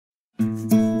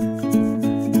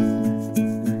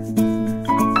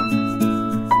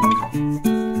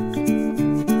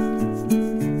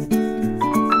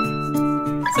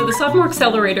Sophomore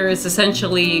Accelerator is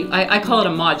essentially, I call it a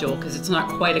module because it's not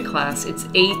quite a class. It's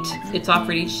 8, it's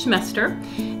offered each semester.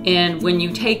 And when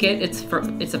you take it,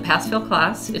 it's a pass-fail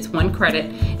class, it's 1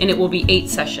 credit, and it will be 8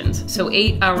 sessions. So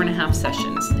 8 hour-and-a-half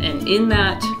sessions. And in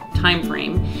that time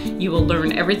frame, you will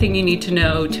learn everything you need to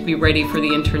know to be ready for the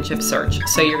internship search.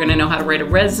 So you're gonna know how to write a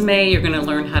resume, you're gonna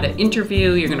learn how to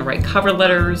interview, you're gonna write cover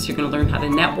letters, you're gonna learn how to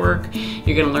network,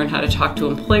 you're gonna learn how to talk to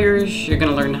employers, you're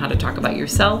gonna learn how to talk about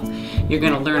yourself, you're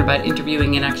gonna learn about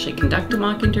interviewing and actually conduct a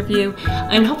mock interview,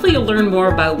 and hopefully you'll learn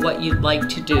more about what you'd like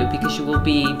to do because you will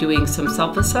be doing some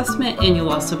self-assessment and you'll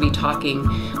also be talking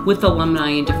with alumni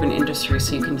in different industries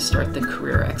so you can start the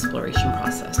career exploration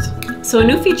process. So a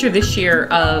new feature this year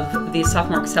of the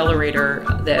Sophomore Accelerator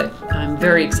that I'm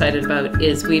very excited about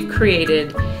is we've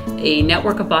created a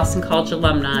network of Boston College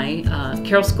alumni,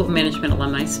 Carroll School of Management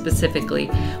alumni specifically.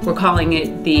 We're calling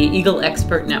it the Eagle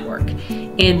Expert Network.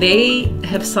 And they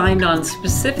have signed on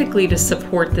specifically to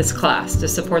support this class, to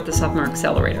support the Sophomore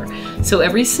Accelerator. So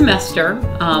every semester,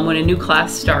 when a new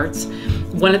class starts,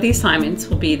 one of the assignments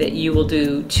will be that you will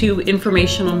do 2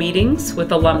 informational meetings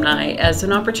with alumni as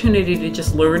an opportunity to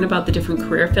just learn about the different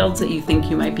career fields that you think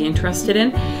you might be interested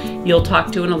in. You'll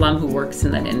talk to an alum who works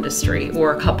in that industry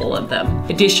or a couple of them.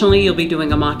 Additionally, you'll be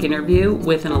doing a mock interview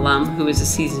with an alum who is a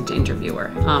seasoned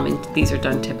interviewer, and these are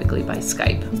done typically by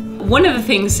Skype. One of the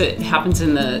things that happens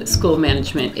in the School of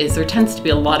Management is there tends to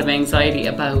be a lot of anxiety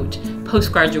about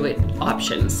postgraduate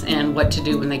options and what to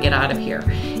do when they get out of here.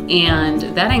 And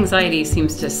that anxiety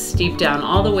seems to steep down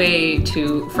all the way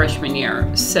to freshman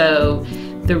year. So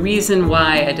the reason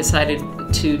why I decided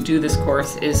to do this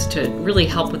course is to really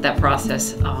help with that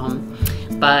process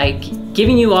by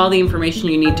giving you all the information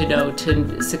you need to know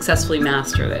to successfully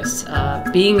master this.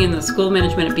 Being in the School of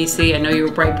Management at BC, I know you're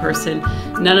a bright person.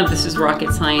 None of this is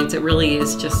rocket science. It really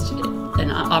is just an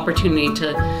opportunity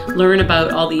to learn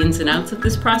about all the ins and outs of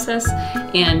this process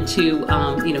and to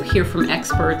hear from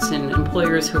experts and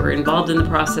employers who are involved in the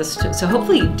process so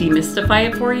hopefully demystify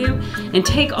it for you and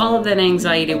take all of that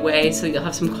anxiety away so you'll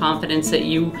have some confidence that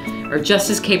you are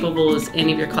just as capable as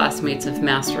any of your classmates of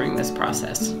mastering this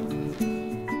process.